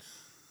do it.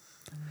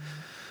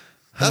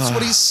 That's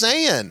what he's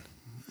saying.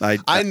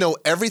 I know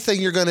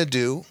everything you're going to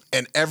do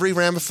and every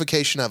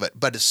ramification of it,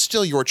 but it's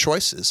still your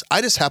choices. I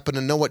just happen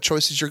to know what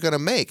choices you're going to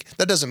make.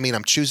 That doesn't mean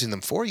I'm choosing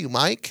them for you,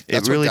 Mike.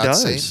 That's it really what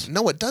God's does. saying.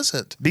 No, it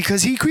doesn't.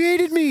 Because he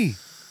created me.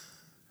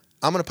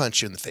 I'm going to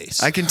punch you in the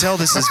face. I can tell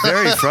this is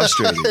very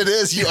frustrating. It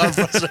is. You are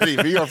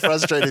frustrating me. You are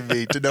frustrating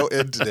me to no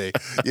end today.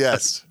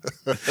 Yes.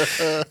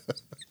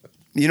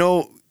 You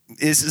know,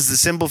 this is the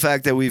simple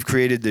fact that we've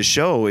created this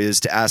show is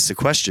to ask the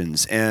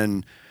questions.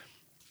 And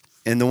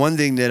And the one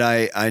thing that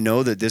I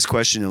know that this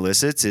question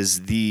elicits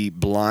is the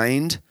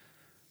blind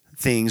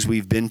things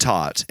we've been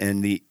taught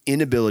and the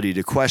inability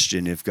to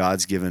question if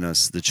God's given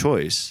us the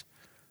choice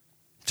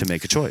to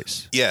make a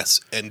choice. Yes,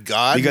 and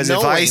God Because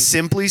knowing, if I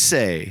simply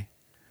say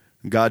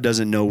God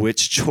doesn't know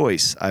which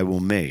choice I will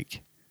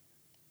make,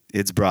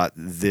 it's brought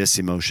this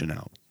emotion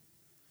out.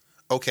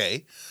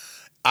 okay,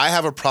 I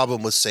have a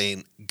problem with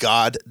saying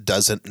God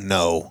doesn't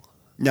know.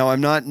 Now,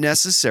 I'm not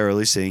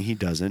necessarily saying he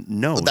doesn't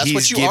know. That's He's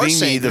what you giving are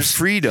saying. me the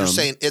freedom. You're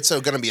saying it's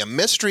going to be a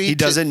mystery. He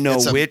doesn't know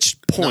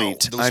which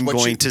point No, I'm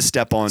going to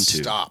step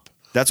onto. Stop.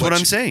 That's what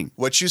I'm saying.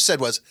 What you said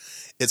was,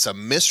 it's a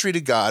mystery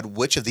to God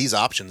which of these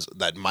options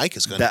that Mike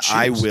is going to choose. That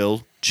I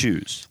will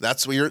choose.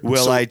 That's what you're.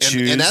 Will I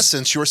choose? In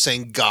essence, you're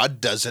saying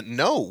God doesn't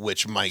know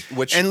which and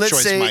let's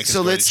choice say, Mike is so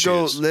going let's to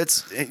go.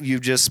 choose.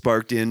 You've just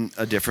sparked in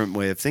a different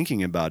way of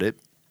thinking about it.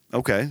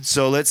 Okay,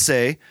 so let's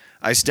say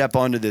I step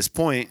onto this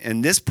point,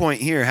 and this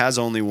point here has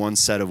only one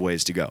set of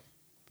ways to go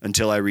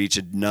until I reach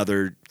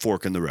another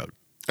fork in the road.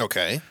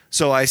 Okay.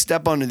 So I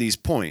step onto these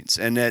points,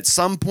 and at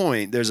some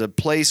point, there's a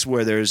place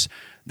where there's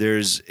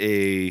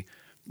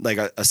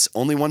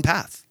only one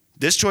path.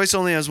 This choice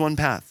only has one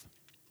path,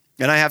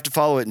 and I have to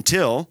follow it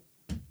until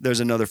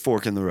there's another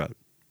fork in the road.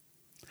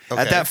 Okay.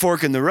 At that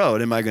fork in the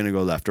road, am I going to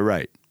go left or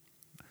right?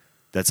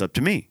 That's up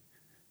to me.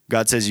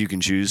 God says you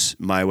can choose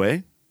my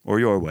way or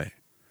your way.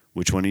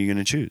 Which one are you going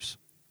to choose?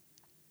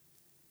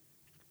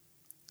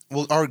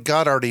 Well, our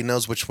God already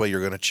knows which way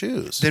you're going to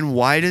choose. Then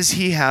why does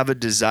he have a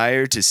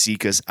desire to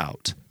seek us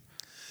out?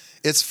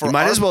 It's for. You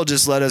might as well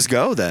just let us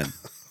go then.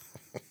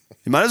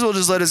 You might as well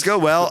just let us go.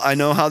 Well, I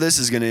know how this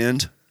is going to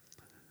end.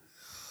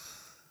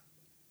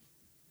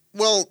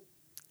 Well,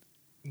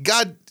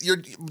 God,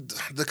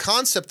 the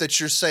concept that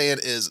you're saying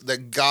is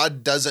that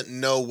God doesn't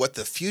know what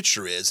the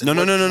future is.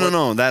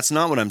 No. That's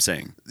not what I'm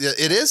saying.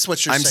 It is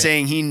what you're saying. I'm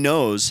saying he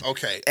knows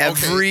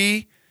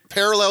every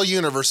parallel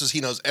universes.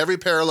 He knows every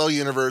parallel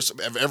universe,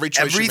 every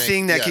choice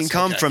everything you that make. can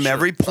come from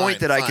every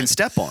point that I can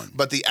step on.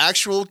 But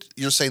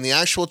you're saying the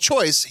actual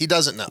choice, he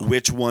doesn't know.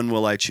 Which one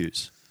will I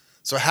choose?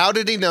 So how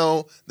did he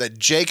know that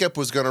Jacob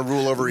was going to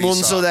rule over Esau? Well,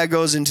 so that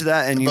goes into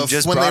that, and you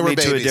just brought me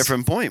to a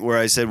different point where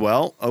I said,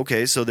 well,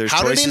 okay, so there's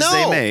choices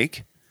they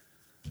make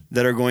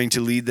that are going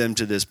to lead them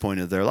to this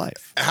point of their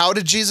life. How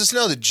did Jesus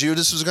know that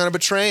Judas was going to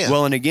betray him?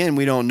 Well, and again,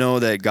 we don't know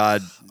that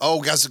God...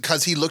 Oh,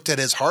 because he looked at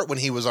his heart when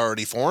he was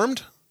already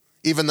formed?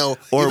 When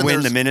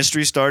the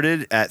ministry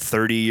started at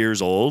 30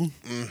 years old?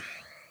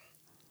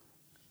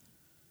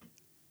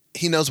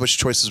 He knows which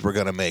choices we're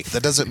going to make.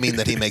 That doesn't mean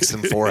that he makes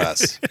them for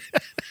us.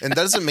 And that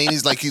doesn't mean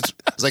he's like,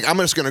 I'm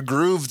just going to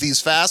groove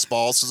these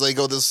fastballs so they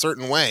go this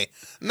certain way.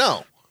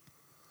 No.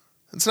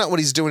 That's not what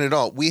he's doing at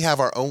all. We have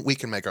our own, we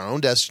can make our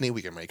own destiny.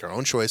 We can make our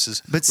own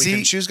choices. But we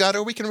can choose God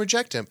or we can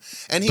reject him.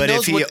 And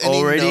if he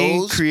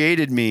already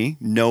created me,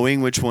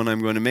 knowing which one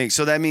I'm going to make.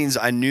 So that means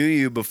I knew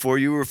you before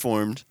you were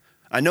formed.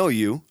 I know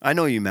you,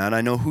 Matt.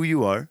 I know who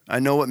you are. I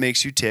know what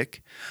makes you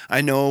tick.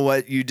 I know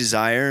what you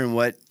desire and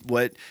what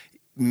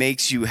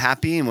makes you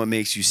happy and what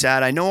makes you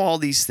sad. I know all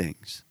these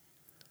things.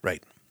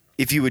 Right.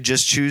 If you would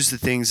just choose the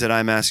things that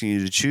I'm asking you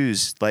to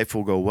choose, life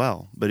will go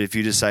well. But if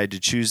you decide to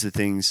choose the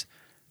things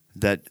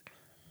that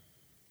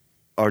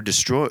are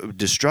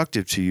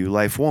destructive to you,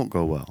 life won't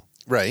go well.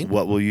 Right.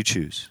 What will you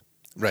choose?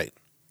 Right.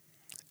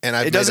 And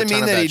I've it doesn't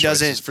mean that he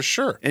doesn't, for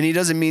sure. And he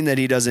doesn't mean that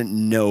he doesn't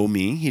know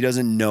me. He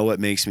doesn't know what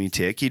makes me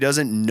tick. He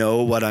doesn't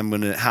know what I'm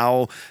going to,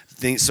 how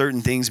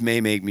certain things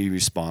may make me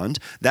respond.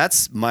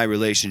 That's my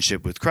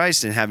relationship with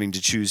Christ and having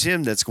to choose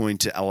him. That's going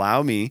to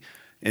allow me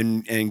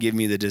and give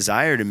me the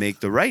desire to make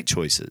the right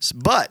choices.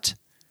 But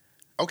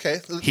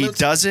he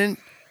doesn't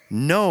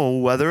know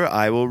whether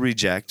I will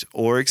reject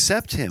or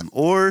accept him.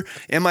 Or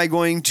am I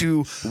going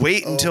to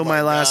wait until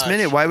my last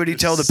minute? Why would he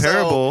tell the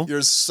parable?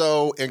 You're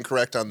so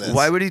incorrect on this.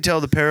 Why would he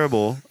tell the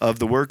parable of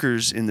the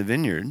workers in the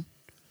vineyard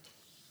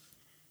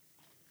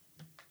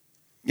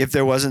if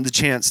there wasn't the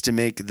chance to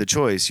make the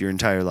choice your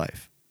entire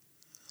life?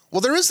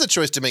 Well, there is the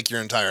choice to make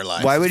your entire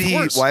life. Why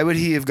would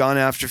he have gone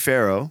after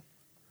Pharaoh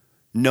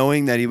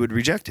knowing that he would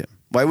reject him?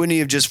 Why wouldn't he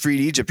have just freed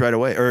Egypt right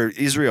away, or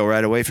Israel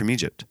right away from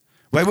Egypt?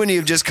 Why wouldn't he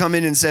have just come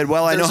in and said,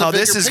 well, I know how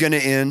this is going to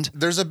end?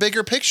 There's a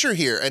bigger picture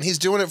here, and he's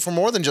doing it for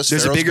more than just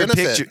Pharaoh's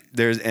benefit.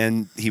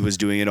 And he was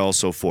doing it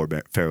also for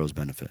Pharaoh's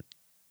benefit.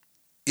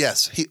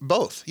 Yes,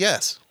 both,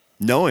 yes.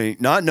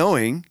 Not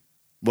knowing,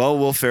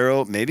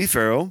 well, maybe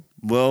Pharaoh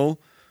will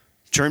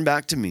turn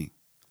back to me.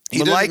 He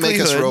didn't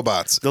make us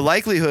robots. The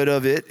likelihood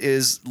of it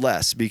is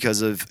less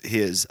because of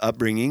his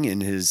upbringing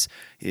and his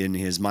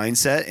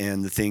mindset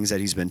and the things that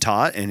he's been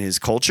taught and his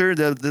culture.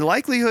 The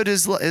likelihood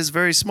is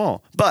very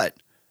small, but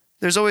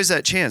there's always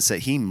that chance that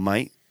he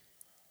might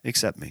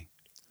accept me.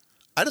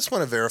 I just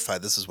want to verify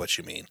this is what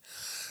you mean.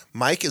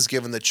 Mike is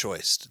given the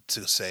choice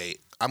to say,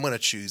 I'm going to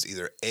choose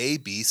either A,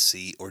 B,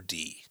 C, or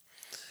D.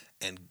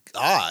 And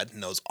God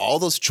knows all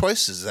those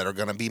choices that are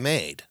going to be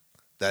made,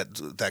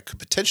 that could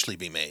potentially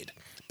be made.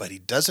 But he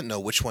doesn't know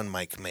which one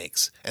Mike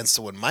makes. And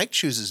so when Mike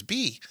chooses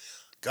B,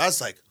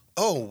 God's like,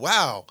 Oh,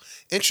 wow.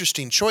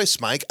 Interesting choice,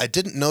 Mike. I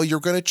didn't know you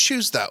were going to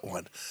choose that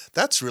one.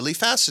 That's really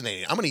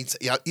fascinating. I'm going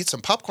to eat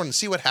some popcorn and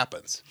see what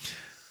happens.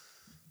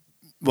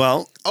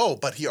 Well, Oh,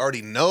 but he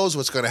already knows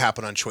what's going to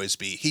happen on choice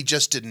B. He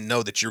just didn't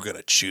know that you're going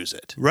to choose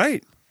it.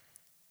 right.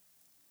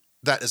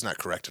 That is not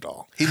correct at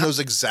all. He knows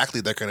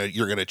exactly that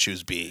you're going to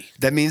choose B.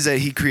 That means that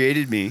he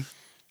created me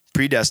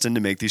predestined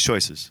to make these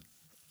choices.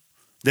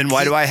 Then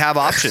why do I have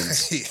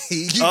options?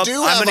 You do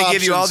I'm have going to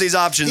give you all options. these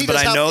options, He but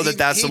just I know have- that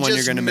that's he the one you're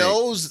just going to make.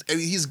 knows,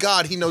 he's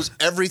God. He knows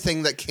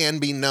everything that can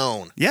be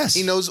known. Yes.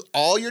 He knows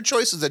all your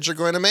choices that you're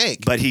going to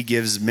make. But he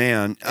gives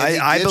man. And he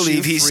I gives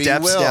believe you he free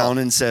steps will. down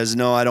and says,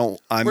 "No, I don't.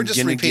 I'm We're going just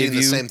to give repeating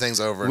you the same things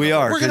over and We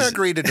over. are. We're going to 'cause-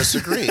 agree to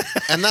disagree.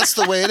 And that's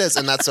the way it is,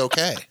 and that's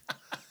okay.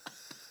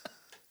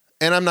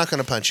 And I'm not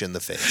going to punch you in the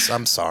face.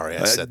 I'm sorry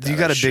I said that. You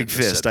got I a big shouldn't have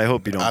fist. said I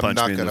hope you don't I'm punch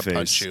not me in the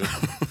gonna face. punch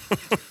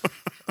you.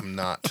 I'm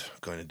not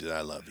going to do that.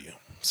 I love you.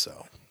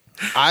 So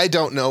I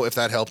don't know if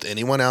that helped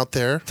anyone out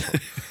there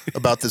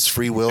about this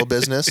free will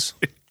business,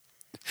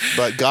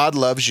 but God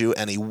loves you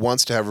and he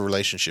wants to have a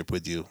relationship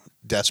with you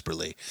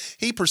desperately.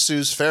 He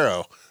pursues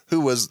Pharaoh,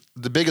 who was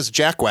the biggest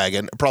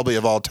jackwagon probably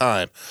of all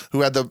time,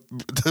 who had the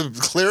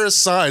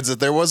clearest signs that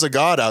there was a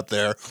God out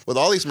there with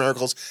all these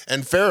miracles,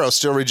 and Pharaoh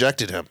still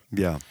rejected him.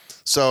 Yeah.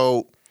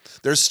 So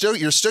you're still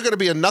going to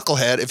be a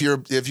knucklehead if you're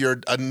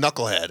a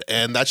knucklehead,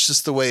 and that's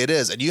just the way it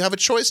is. And you have a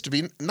choice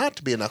not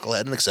to be a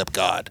knucklehead and accept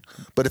God.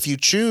 But if you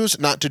choose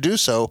not to do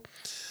so,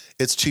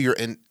 it's to your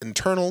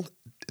internal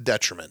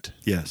detriment.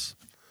 Yes.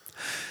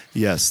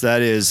 Yes,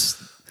 that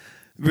is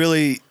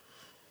really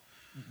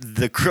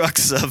the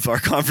crux of our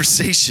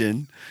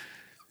conversation.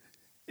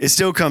 It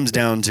still comes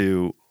down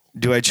to,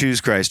 do I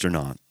choose Christ or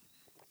not?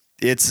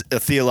 It's a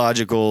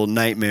theological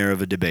nightmare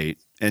of a debate,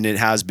 and it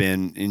has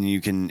been, and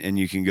you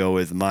can go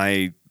with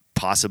my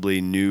possibly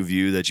new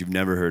view that you've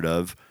never heard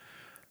of,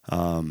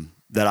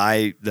 that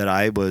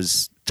I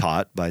was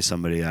taught by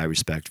somebody I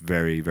respect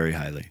very, very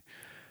highly.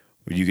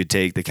 You could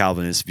take the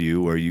Calvinist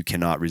view, where you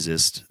cannot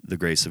resist the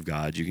grace of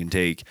God. You can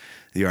take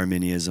the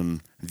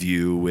Arminianism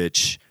view,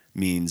 which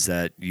means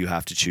that you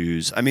have to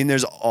choose. I mean,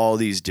 there's all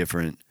these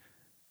different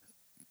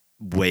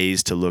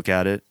ways to look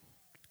at it,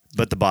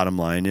 but the bottom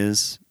line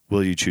is,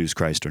 will you choose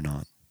Christ or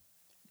not?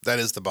 That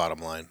is the bottom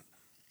line.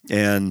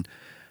 And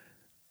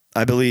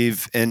I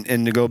believe, and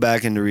to go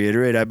back and to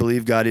reiterate, I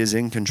believe God is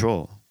in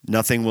control.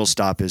 Nothing will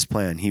stop his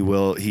plan.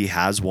 He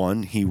has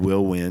won. He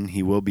will win.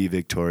 He will be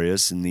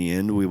victorious. In the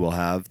end, we will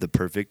have the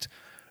perfect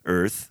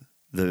earth,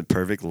 the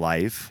perfect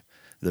life,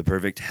 the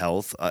perfect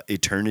health,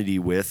 eternity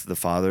with the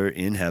Father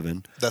in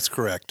heaven. That's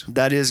correct.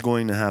 That is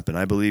going to happen.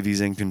 I believe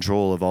he's in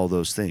control of all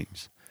those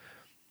things.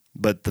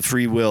 But the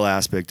free will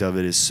aspect of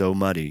it is so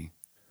muddy.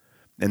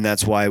 And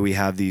that's why we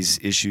have these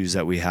issues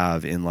that we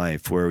have in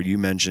life, where you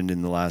mentioned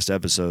in the last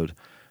episode,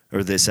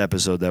 or this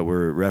episode that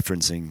we're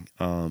referencing,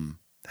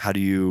 how do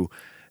you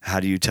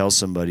tell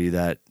somebody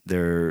that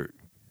their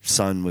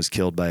son was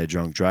killed by a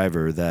drunk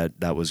driver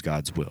that was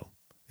God's will?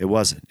 It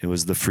wasn't. It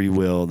was the free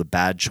will, the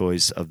bad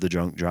choice of the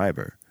drunk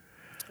driver.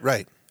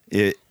 Right.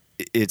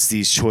 It's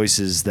these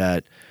choices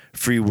that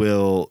free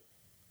will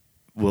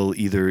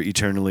either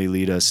eternally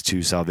lead us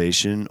to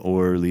salvation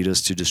or lead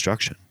us to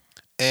destruction.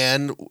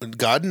 And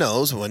God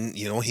knows when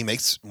he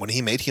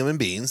made human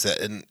beings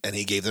and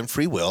he gave them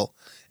free will,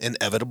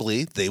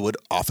 inevitably they would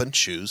often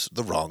choose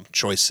the wrong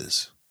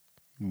choices.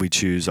 We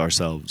choose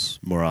ourselves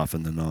more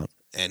often than not.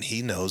 And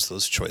he knows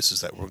those choices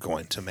that we're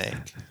going to make.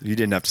 You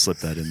didn't have to slip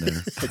that in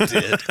there. I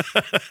did.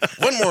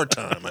 One more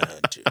time I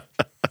had to.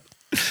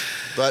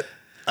 But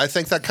I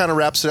think that kind of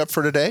wraps it up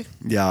for today.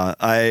 Yeah.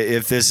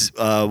 If this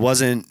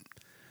wasn't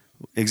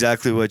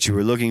exactly what you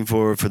were looking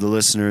for the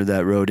listener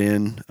that wrote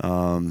in,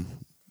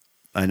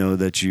 I know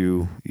that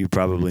you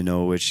probably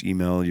know which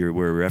email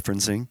we're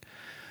referencing.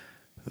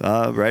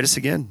 Write us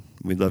again.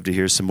 We'd love to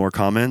hear some more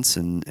comments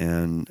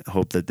and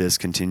hope that this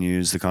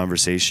continues the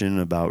conversation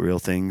about real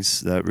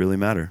things that really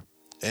matter.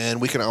 And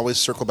we can always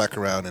circle back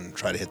around and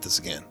try to hit this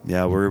again.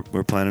 Yeah, we're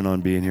planning on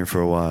being here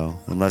for a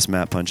while, unless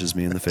Matt punches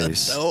me in the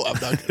face. No, I'm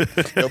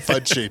not. No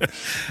punching.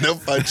 No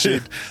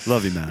punching.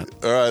 Love you, Matt.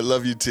 All right,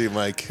 love you too,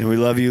 Mike. And we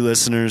love you,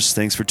 listeners.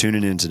 Thanks for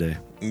tuning in today.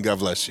 And God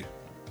bless you.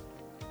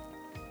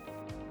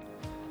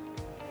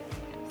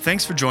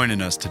 Thanks for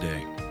joining us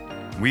today.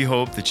 We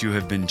hope that you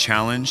have been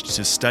challenged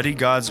to study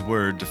God's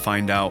Word to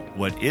find out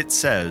what it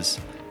says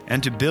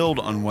and to build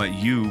on what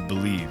you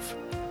believe.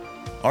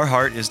 Our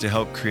heart is to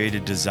help create a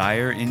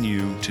desire in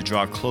you to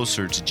draw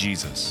closer to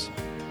Jesus.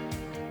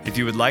 If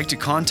you would like to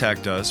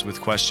contact us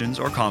with questions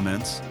or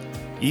comments,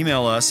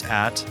 email us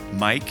at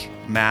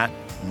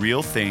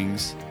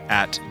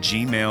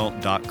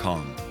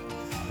mikemattrealthings@gmail.com.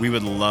 We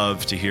would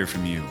love to hear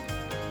from you.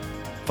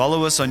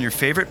 Follow us on your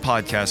favorite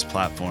podcast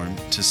platform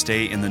to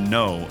stay in the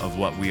know of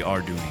what we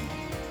are doing.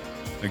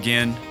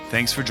 Again,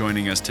 thanks for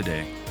joining us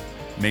today.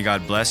 May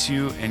God bless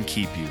you and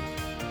keep you.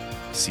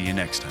 See you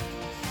next time.